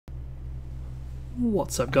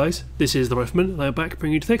What's up guys, this is the Rifleman and I'm back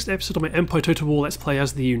bringing you the next episode of my Empire Total War Let's Play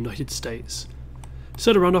as the United States.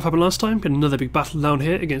 So to round off happened last time, got another big battle down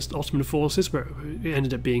here against Ottoman forces where it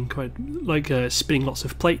ended up being quite like spinning lots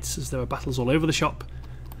of plates as there were battles all over the shop.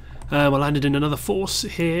 I landed in another force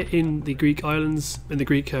here in the Greek islands, in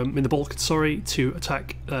the Balkans, sorry, to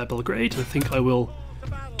attack Belgrade, and I think I will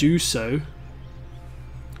do so.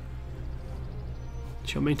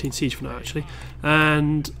 I'll maintain siege for now actually,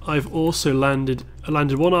 and I've also landed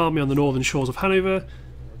one army on the northern shores of Hanover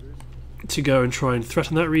to go and try and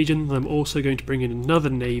threaten that region. And I'm also going to bring in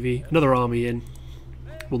another army in.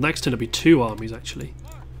 Well, next turn it'll be two armies actually.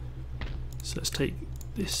 So let's take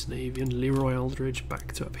this navy under Leroy Aldridge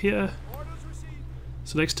back to up here.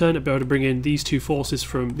 So next turn I'll be able to bring in these two forces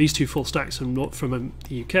from these two full stacks from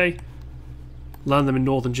the UK, land them in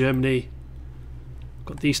northern Germany.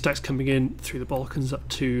 Got these stacks coming in through the Balkans up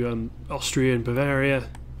to Austria and Bavaria.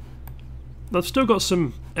 I've still got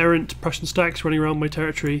some errant Prussian stacks running around my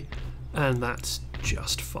territory, and that's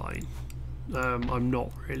just fine. I'm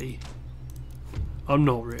not really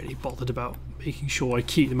bothered about making sure I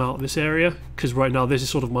keep them out of this area, because right now this is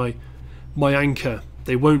sort of my anchor.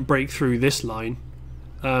 They won't break through this line,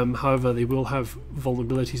 however they will have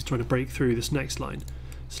vulnerabilities trying to break through this next line.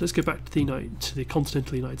 So let's go back to the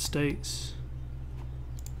continental United States.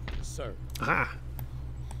 Sir. Ah,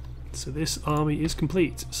 so this army is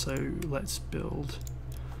complete, so let's build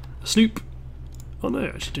a sloop. Oh no,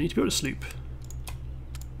 actually don't need to build a sloop.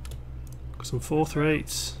 Got some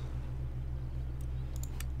 4-8s.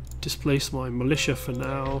 Displace my militia for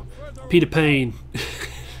now. Peter Payne.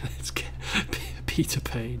 Let's get Peter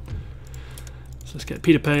Payne. So let's get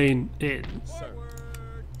Peter Payne in.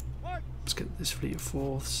 Let's get this fleet of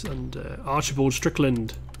 4ths and Archibald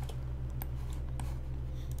Strickland.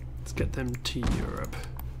 Let's get them to Europe.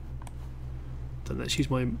 Then let's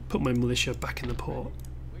put my militia back in the port.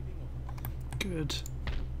 Good.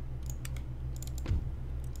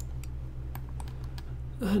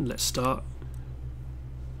 And let's start.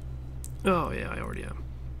 Oh yeah, I already am.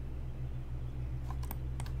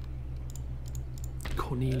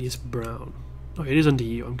 Cornelius Brown. Oh, it is under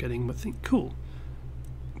you. I'm getting my thing. Cool.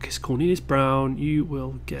 Okay, so Cornelius Brown, you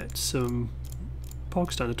will get some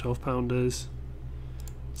POG standard 12-pounders.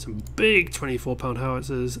 Some big 24-pound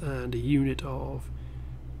howitzers and a unit of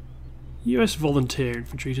US volunteer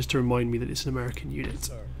infantry, just to remind me that it's an American unit.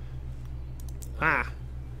 Ah!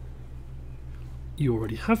 You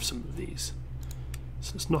already have some of these.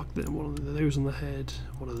 So let's knock one of those on the head,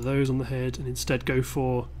 one of those on the head, and instead go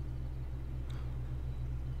for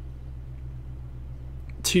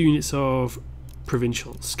 2 units of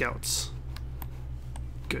provincial scouts.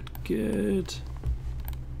 Good, good.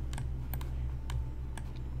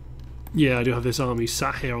 Yeah, I do have this army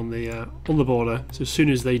sat here on the border. So as soon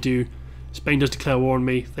as Spain does declare war on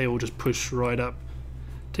me, they will just push right up,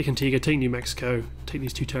 take Antigua, take New Mexico, take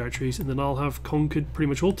these 2 territories, and then I'll have conquered pretty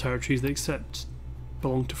much all territories that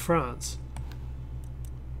belong to France,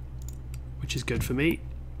 which is good for me.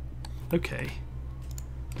 Okay,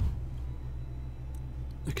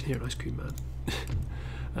 I can hear an ice cream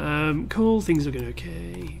man. Cool, things are going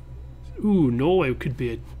okay. Ooh, Norway could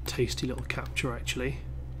be a tasty little capture actually.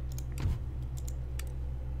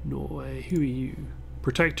 Norway, who are you?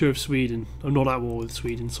 Protector of Sweden. I'm not at war with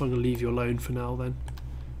Sweden, so I'm going to leave you alone for now then.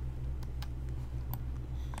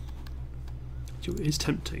 It is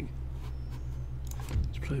tempting.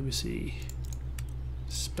 Diplomacy.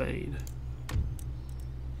 Spain.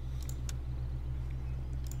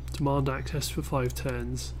 Demand access for 5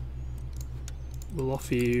 turns. We'll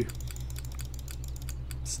offer you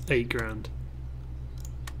 8 grand.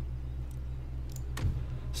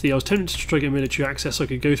 See, I was tempted to try to get military access so I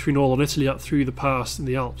could go through northern Italy up through the pass in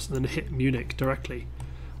the Alps and then hit Munich directly.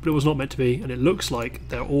 But it was not meant to be, and it looks like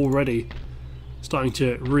they're already starting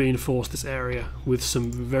to reinforce this area with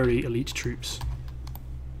some very elite troops.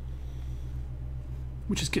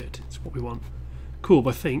 Which is good, it's what we want. Cool,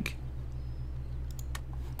 but I think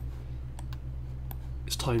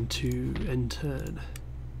it's time to end turn.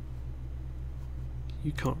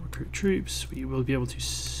 You can't recruit troops, we will be able to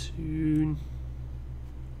soon.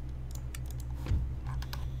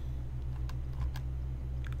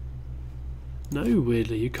 No,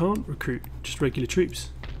 weirdly, you can't recruit just regular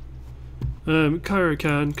troops. Cairo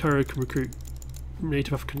can recruit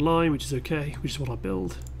Native African line, which is okay, which is what I'll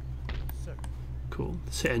build. Cool,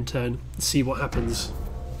 let's hit end turn, let's see what happens.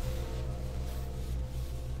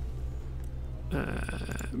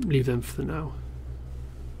 Leave them for now.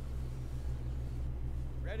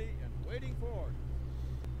 Ready and waiting for.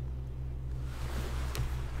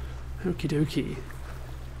 Okie dokie.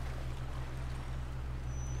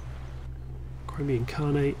 Crimean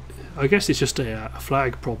Khanate. I guess it's just a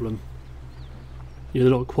flag problem. You know,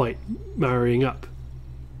 they're not quite marrying up.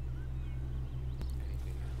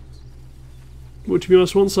 Well, to be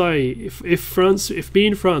honest, once if me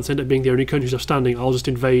and France end up being the only countries left standing, I'll just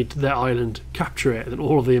invade their island, capture it, and then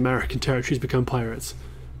all of the American territories become pirates.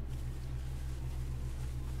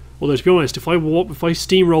 Although, to be honest, if I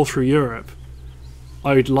steamroll through Europe,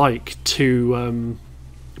 I'd like to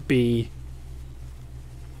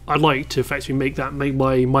effectively make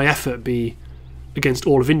my effort be against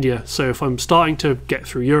all of India. So if I'm starting to get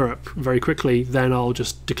through Europe very quickly, then I'll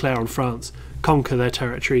just declare on France, conquer their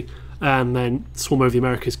territory, and then swarm over the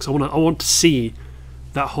Americas, because I want to see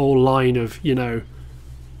that whole line of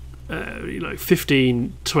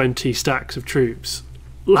 15, 20 stacks of troops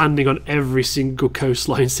landing on every single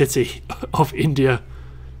coastline city of India.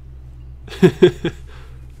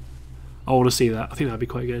 I want to see that. I think that'd be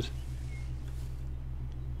quite good.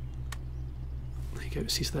 There you go.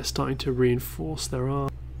 See, so they're starting to reinforce their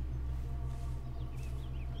arm.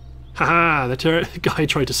 Haha! The guy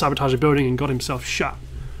tried to sabotage a building and got himself shot.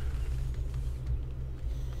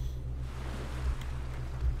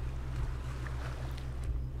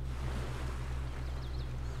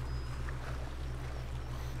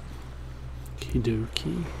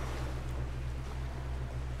 Okie.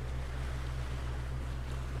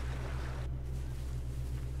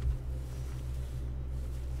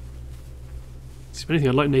 If anything,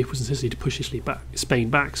 I'd like Naples and Sicily to push Spain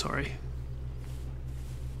back. Sorry.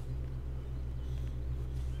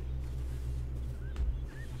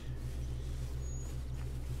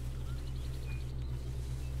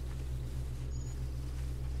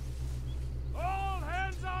 All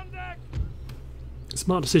hands on deck.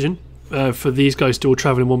 Smart decision. For these guys to all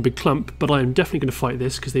travel in one big clump, but I am definitely going to fight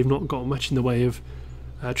this because they've not got much in the way of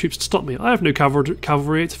troops to stop me. I have no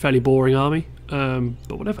cavalry, it's a fairly boring army,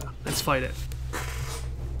 but whatever, let's fight it.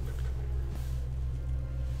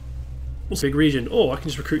 Also, big region. Oh, I can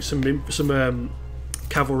just recruit some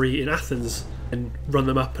cavalry in Athens and run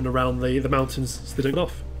them up and around the mountains so they don't get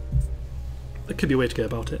off. That could be a way to go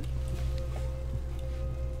about it.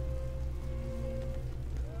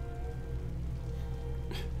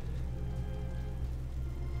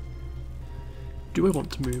 Do I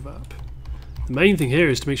want to move up? The main thing here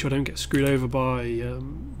is to make sure I don't get screwed over by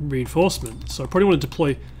reinforcements. So I probably want to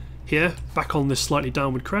deploy here, back on this slightly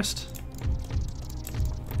downward crest.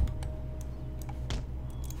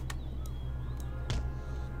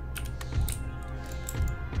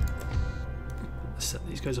 Set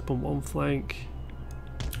these guys up on one flank.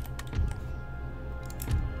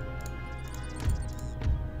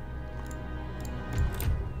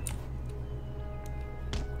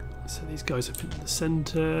 Set these guys up in the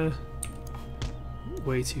centre.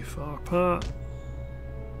 Way too far apart.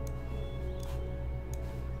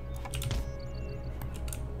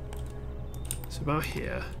 It's about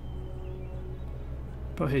here.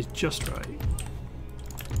 About here's just right.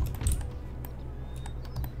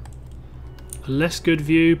 A less good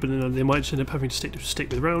view, but then they might end up having to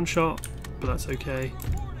stick with round shot, but that's okay.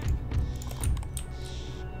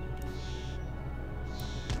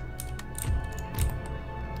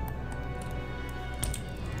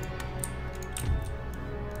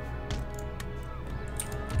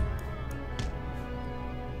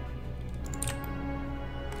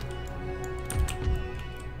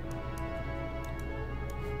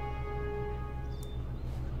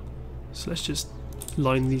 So let's just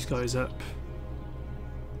line these guys up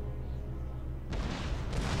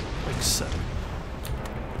like so.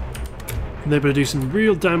 And they're going to do some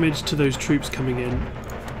real damage to those troops coming in.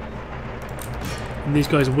 And these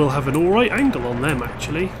guys will have an alright angle on them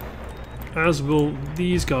actually, as will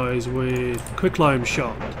these guys with quicklime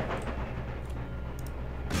shot.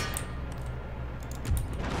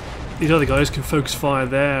 These other guys can focus fire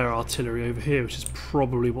their artillery over here, which is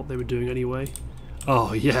probably what they were doing anyway.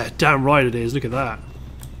 Oh yeah, damn right it is, look at that.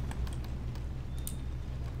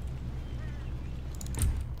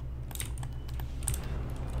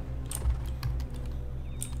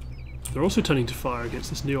 They're also turning to fire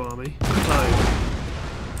against this new army.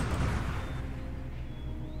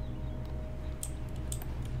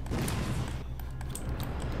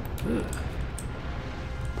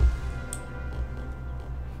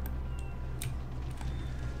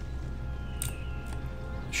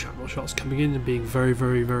 Shrapnel shots coming in and being very,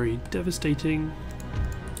 very, very devastating.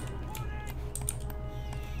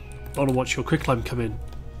 I want to watch your quicklime come in.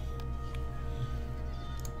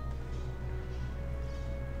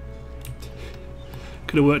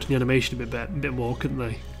 Could have worked on the animation a bit more, couldn't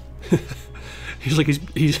they? He's like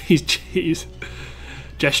he's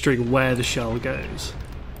gesturing where the shell goes.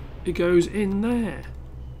 It goes in there.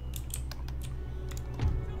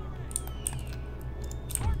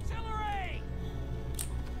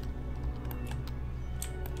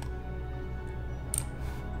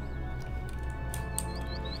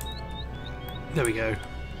 There we go.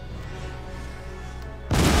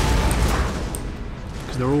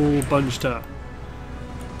 Because they're all bunched up.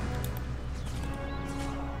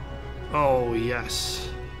 Oh, yes.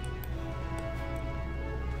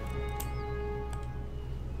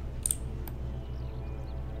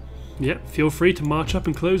 Yep, feel free to march up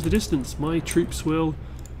and close the distance. My troops will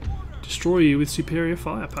destroy you with superior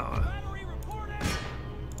firepower. Battery reporting!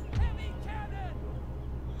 Heavy cannon!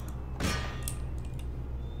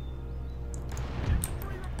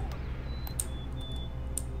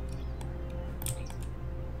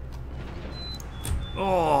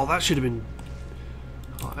 Oh, that should have been...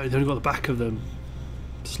 Oh, I only got the back of them.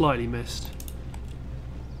 Slightly missed.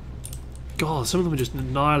 God, some of them are just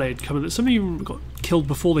annihilated coming. Some of them got killed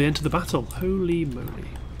before they entered the battle. Holy moly.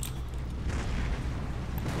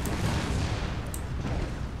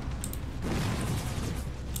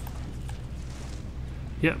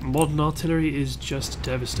 Yeah, modern artillery is just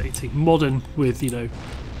devastating. Modern with, you know,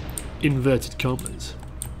 inverted commas.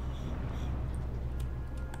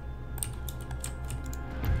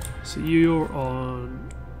 So you're on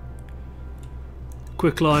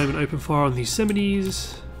quicklime and open fire on these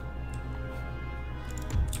Semines.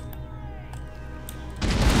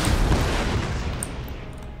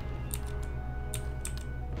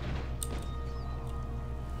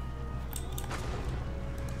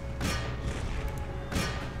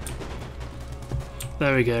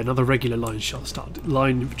 There we go, another regular line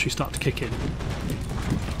infantry start to kick in.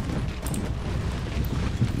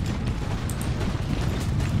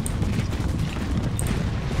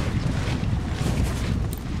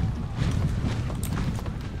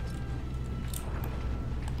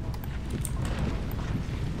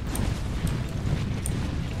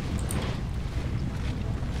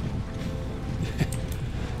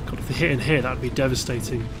 God, if they hit in here, that would be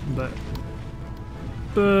devastating, but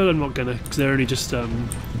I'm not gonna, because they're only just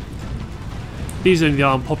these are only the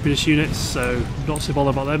armed populist units, so not so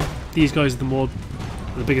bothered about them. These guys are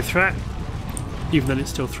the bigger threat, even then it's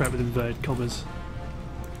still a threat with inverted commas.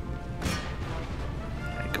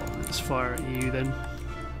 Yeah, go on, let's fire at you then.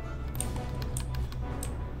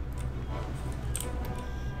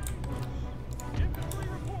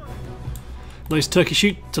 Nice turkey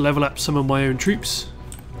shoot to level up some of my own troops.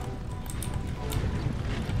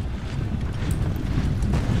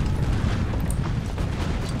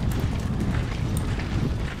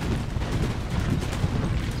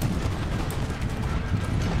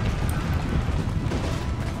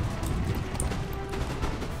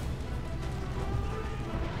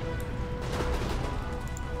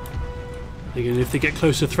 Again, if they get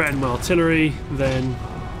close to threaten my artillery, then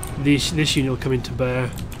this unit will come into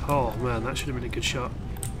bear. Oh man, that should have been a good shot.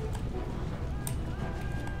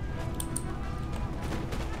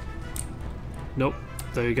 Nope,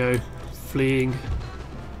 there you go, fleeing.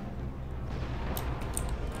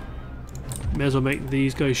 May as well make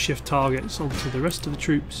these guys shift targets onto the rest of the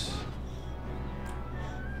troops.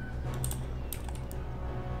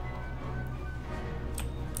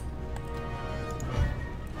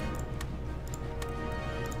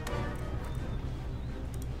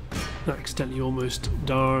 I accidentally almost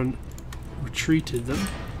darn retreated them.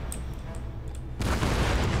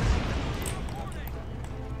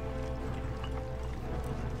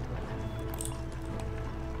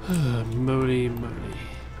 Moly moly.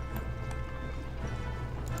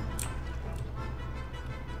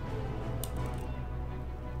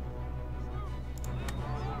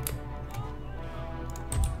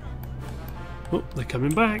 Oh, they're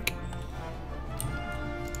coming back.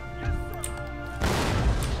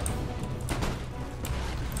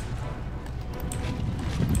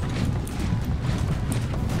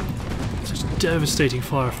 Devastating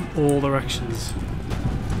fire from all directions.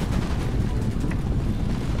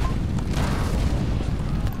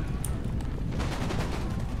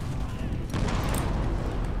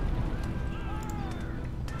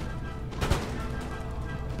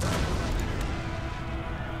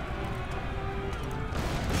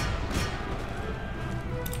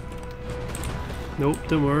 Nope,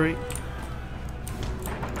 don't worry.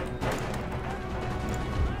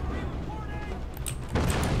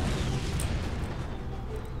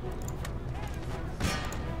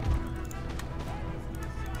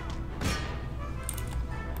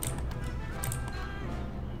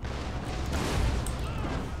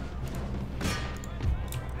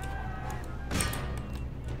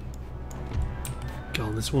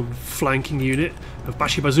 God, this one flanking unit of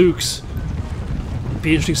Bashi bazooks.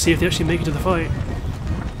 Be interesting to see if they actually make it to the fight.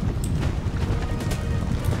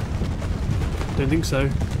 Don't think so.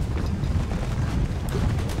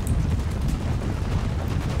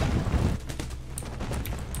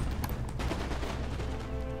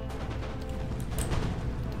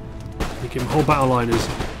 Okay, my whole battle line is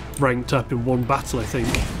ranked up in one battle, I think.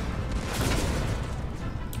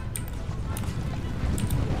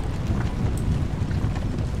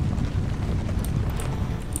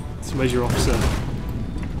 So where's your officer?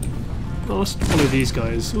 Oh, let's follow these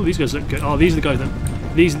guys. Oh, these guys look good. Oh, these are the guys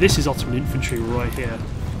that... This is Ottoman infantry right here.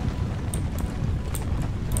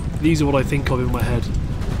 These are what I think of in my head.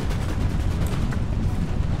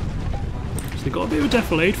 So they got a bit of a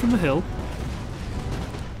defilade from the hill.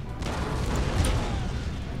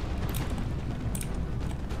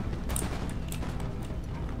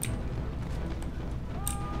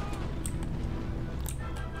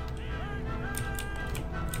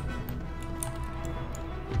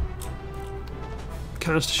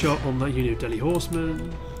 Canister shot on that unit of Delhi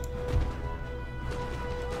horsemen.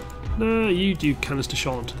 No, you do canister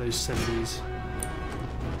shot onto those 70s.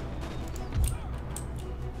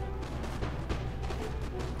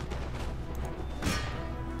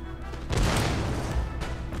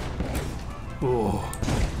 Oh,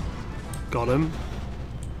 got him.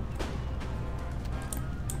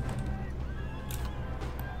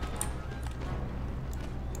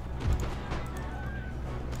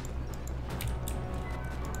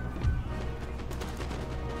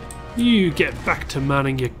 You get back to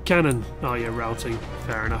manning your cannon. Oh, you're routing.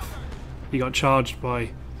 Fair enough. You got charged by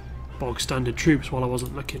bog standard troops while I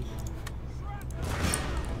wasn't looking.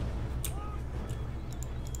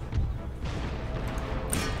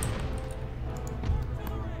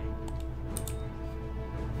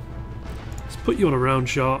 Let's put you on a round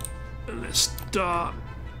shot and let's start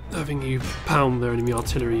having you pound their enemy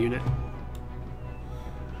artillery unit.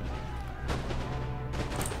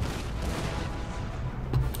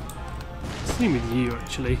 Same with you,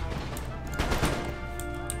 actually.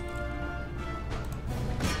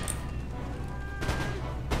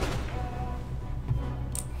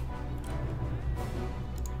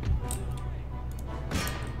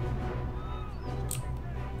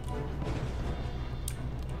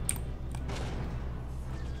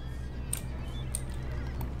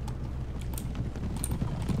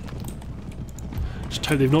 Just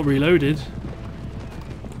hope they've not reloaded.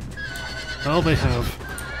 Oh, they have.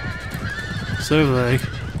 So have they.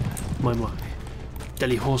 My.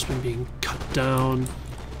 Delhi horsemen being cut down.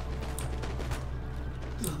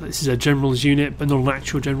 This is a general's unit, but not an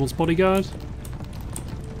actual general's bodyguard.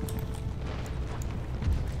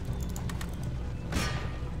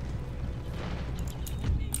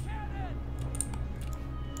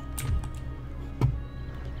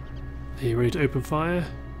 Are you ready to open fire?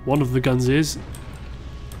 One of the guns is.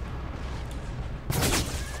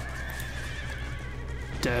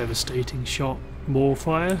 Devastating shot. More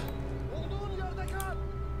fire.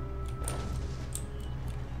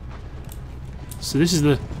 So this is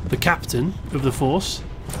the captain of the force.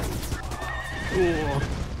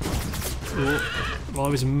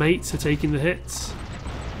 While his mates are taking the hits.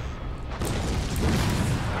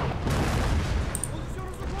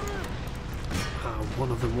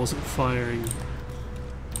 One of them wasn't firing.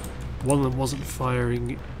 One of them wasn't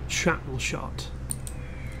firing shrapnel shot.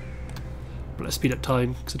 But let's speed up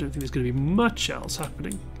time because I don't think there's going to be much else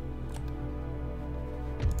happening.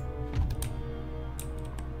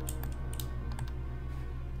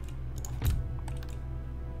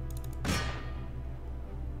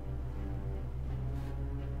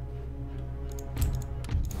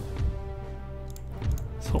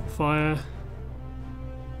 Top fire.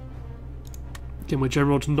 Get my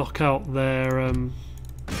general to knock out their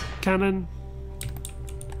cannon.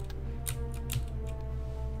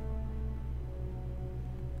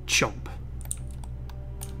 Chomp.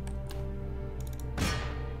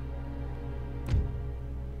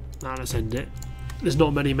 Now let's end it. There's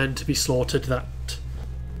not many men to be slaughtered. That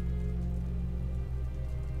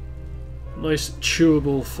nice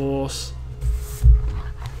chewable force.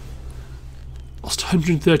 Lost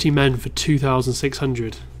 130 men for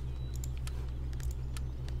 2,600.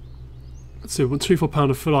 So 124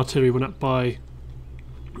 pound of full artillery went up by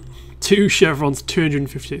 2 chevrons,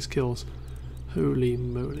 256 kills. Holy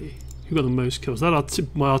moly. Who got the most kills? That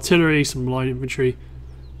my artillery, some line infantry.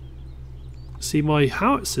 See, my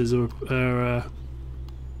howitzers didn't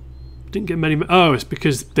get many. Oh, it's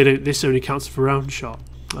because they don't. This only counts for round shot.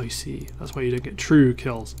 I see. That's why you don't get true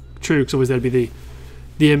kills. True, because always there'd be the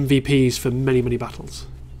MVPs for many battles.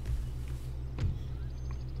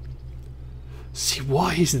 See,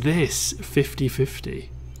 why is this 50-50?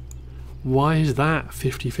 Why is that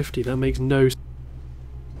 50-50? That makes no sense.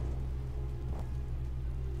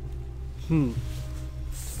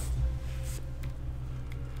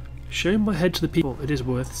 Showing my head to the people, it is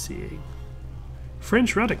worth seeing.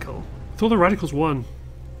 French radical. I thought the radicals won.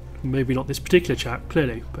 Maybe not this particular chap,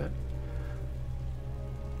 clearly, but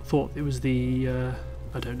thought it was the...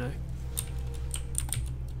 I don't know.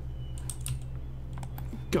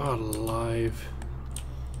 God alive.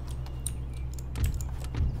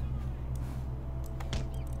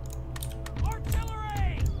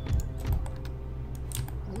 Artillery!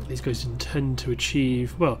 What these guys intend to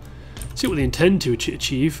achieve... Well, see what they intend to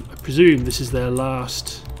achieve. I presume this is their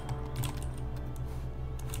last...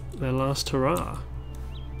 Their last hurrah.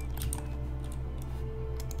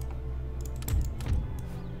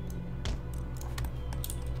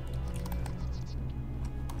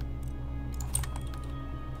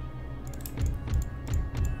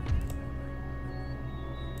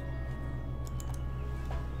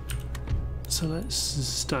 So let's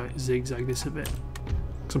start zigzag this a bit.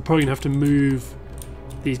 So I'm probably going to have to move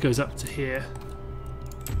these guys up to here.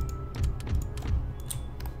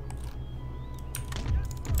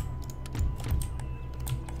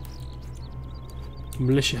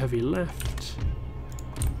 Militia heavy left.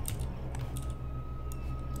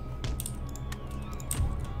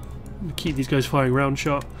 Keep these guys firing round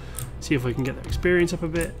shot. See if I can get their experience up a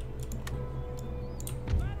bit.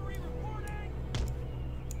 Battery reporting!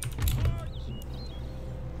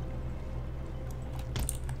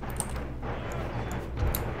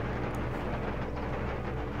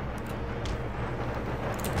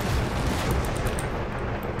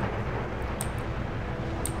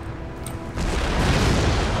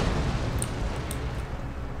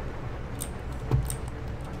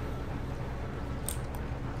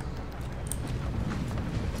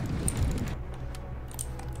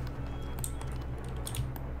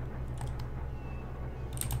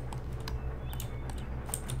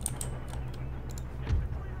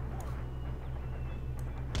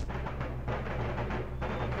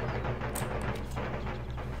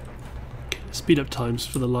 Speed up times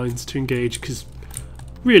for the lines to engage, because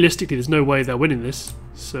realistically there's no way they're winning this,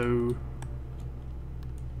 so...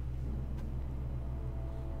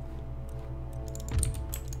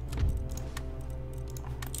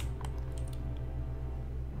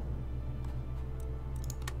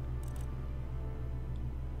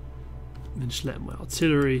 And then just let my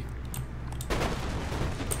artillery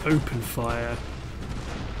open fire.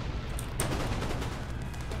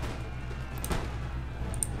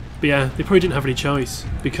 But yeah, they probably didn't have any choice,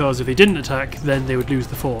 because if they didn't attack, then they would lose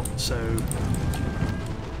the fort, so...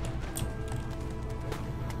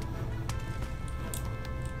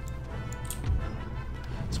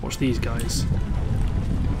 Let's watch these guys.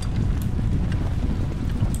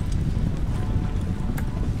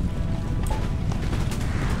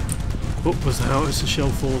 Oh, was the house, the shell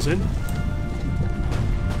falls in.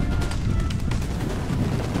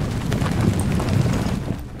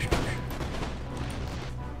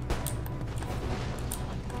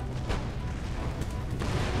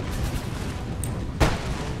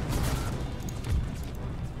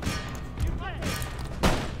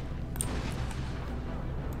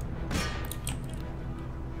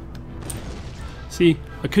 See,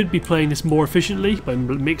 I could be playing this more efficiently by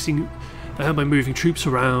mixing, by moving troops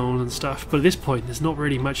around and stuff, but at this point there's not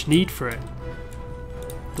really much need for it.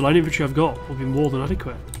 The line infantry I've got will be more than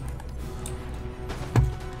adequate.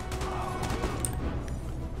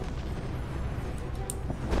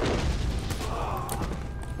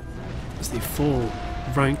 As they fall,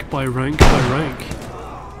 rank by rank by rank.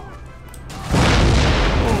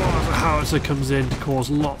 Oh, the howitzer comes in to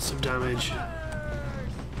cause lots of damage.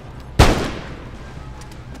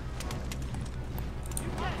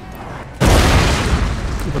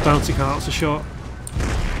 The bouncing howitzer shot.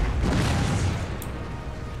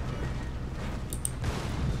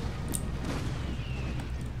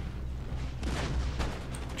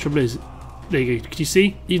 Trouble is, there you go. Can you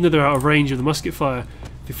see? Even though they're out of range of the musket fire,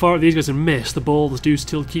 if you fire at these guys and miss, the balls do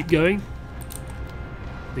still keep going.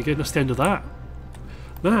 There you go, that's the end of that.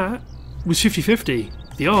 That was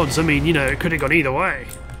 50-50. The odds, I mean, you know, it could have gone either way.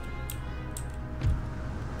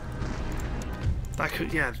 That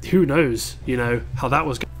could, yeah, who knows, you know, how that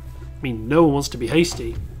was going. I mean, no one wants to be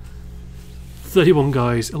hasty. 31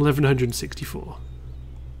 guys, 1164.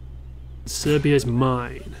 Serbia's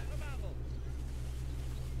mine.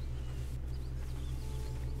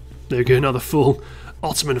 There we go, now the full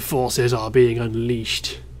Ottoman forces are being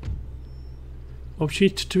unleashed.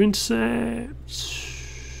 Opportunity to intercept.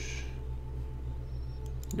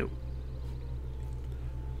 No.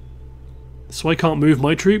 So I can't move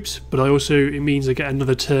my troops, but I also, it means I get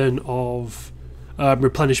another turn of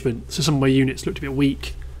replenishment. So some of my units looked a bit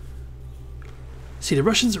weak. See, the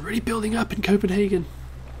Russians are really building up in Copenhagen.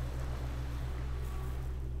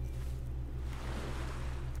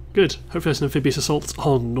 Good. Hopefully there's an amphibious assault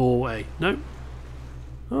on Norway. No.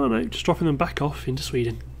 Oh no, just dropping them back off into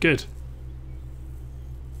Sweden. Good.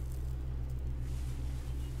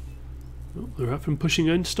 Oh, they're up and pushing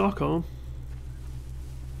into Stockholm.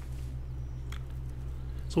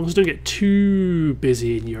 As long as I don't get too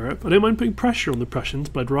busy in Europe. I don't mind putting pressure on the Prussians,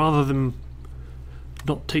 but I'd rather them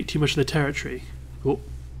not take too much of their territory. Oh,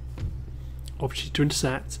 opportunity to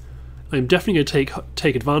intercept. I'm definitely going to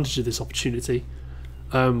take advantage of this opportunity.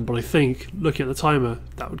 But I think, looking at the timer,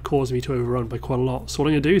 that would cause me to overrun by quite a lot. So what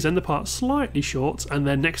I'm going to do is end the part slightly short, and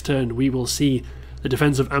then next turn we will see the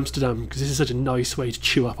defence of Amsterdam, because this is such a nice way to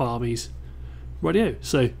chew up armies. Rightio,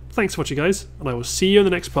 so thanks for watching guys, and I will see you in the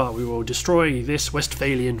next part. We will destroy this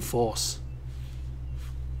Westphalian force.